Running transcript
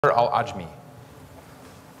العجمي.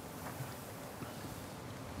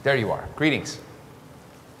 There you are. Greetings.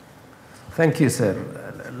 Thank you, sir.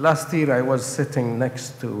 Last year I was sitting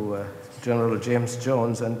next to General James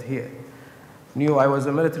Jones, and he knew I was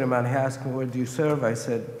a military man. He asked me, where do you serve? I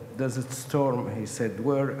said, Desert Storm. He said,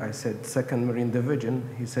 where? I said, 2nd Marine Division.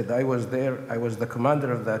 He said, I was there. I was the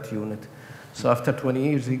commander of that unit. So after 20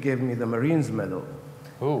 years, he gave me the Marines Medal.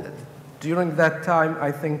 Ooh. During that time,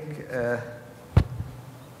 I think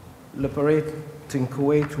liberating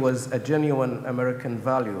Kuwait was a genuine American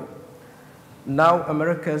value. Now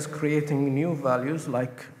America is creating new values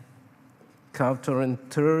like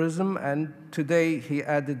counter-terrorism, and today he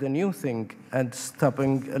added a new thing, and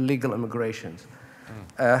stopping illegal immigrations.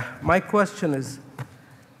 My question is,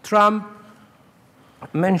 Trump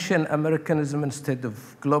mentioned Americanism instead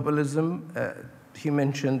of globalism. He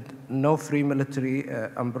mentioned no free military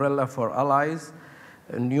umbrella for allies,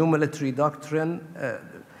 a new military doctrine.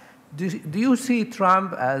 Do you see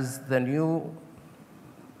Trump as the new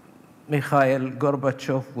Mikhail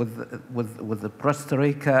Gorbachev with the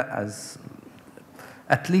perestroika, as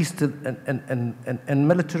at least in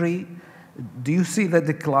military? Do you see the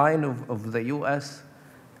decline of the U.S.,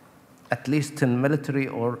 at least in military,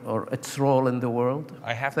 or its role in the world?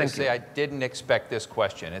 I have to say, I didn't expect this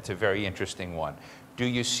question. It's a very interesting one. Do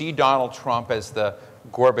you see Donald Trump as the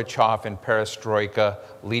Gorbachev and perestroika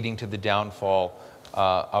leading to the downfall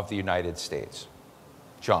of the United States?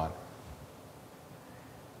 John?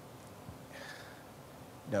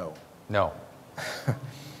 No. No.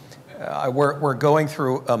 We're going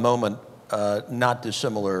through a moment not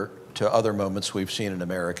dissimilar to other moments we've seen in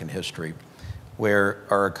American history, where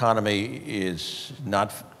our economy is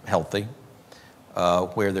not healthy,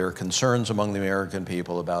 where there are concerns among the American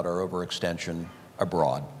people about our overextension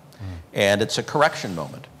abroad. And it's a correction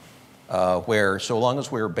moment, where so long as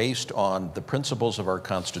we're based on the principles of our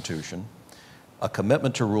Constitution, a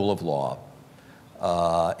commitment to rule of law,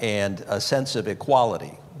 and a sense of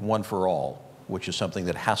equality, one for all, which is something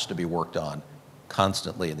that has to be worked on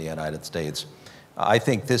constantly in the United States, I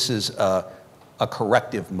think this is a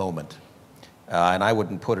corrective moment. And I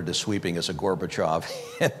wouldn't put it as sweeping as a Gorbachev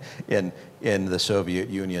in the Soviet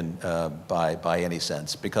Union by any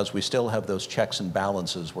sense, because we still have those checks and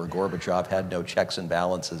balances where Gorbachev had no checks and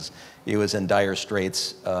balances. He was in dire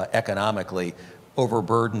straits economically,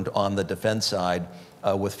 overburdened on the defense side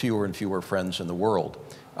with fewer and fewer friends in the world.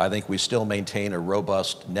 I think we still maintain a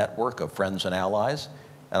robust network of friends and allies,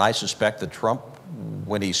 and I suspect that Trump,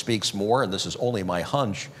 when he speaks more, and this is only my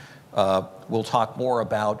hunch, will talk more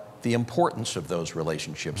about the importance of those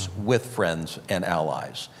relationships with friends and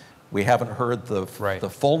allies. We haven't heard the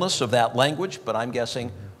fullness of that language, but I'm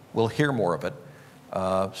guessing we'll hear more of it.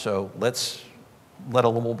 So let's let a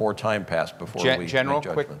little more time pass before we General,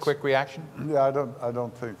 make judgments. quick reaction. Yeah,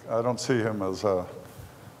 I don't see him as a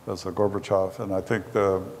Gorbachev, and I think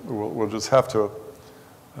we'll just have to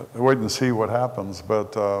wait and see what happens.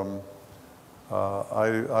 But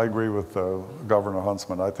I agree with Governor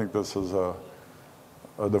Huntsman. I think this is a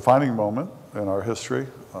defining moment in our history,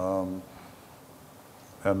 and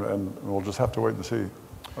we'll just have to wait and see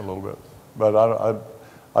a little bit. But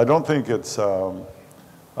I don't think it's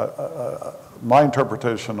my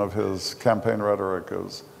interpretation of his campaign rhetoric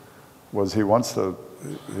was he wants to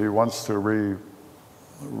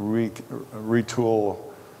retool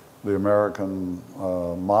the American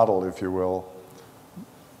model, if you will.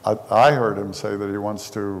 I heard him say that he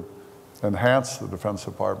wants to enhance the Defense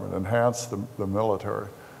Department, enhance the military.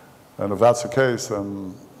 And if that's the case,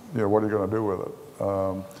 then what are you going to do with it?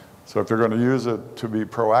 So if they're going to use it to be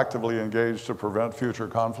proactively engaged to prevent future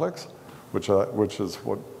conflicts, which is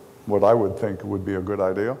what I would think would be a good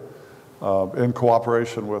idea, in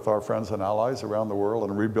cooperation with our friends and allies around the world,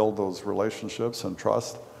 and rebuild those relationships and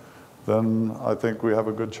trust, then I think we have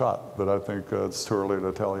a good shot. But I think it's too early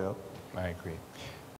to tell yet. I agree.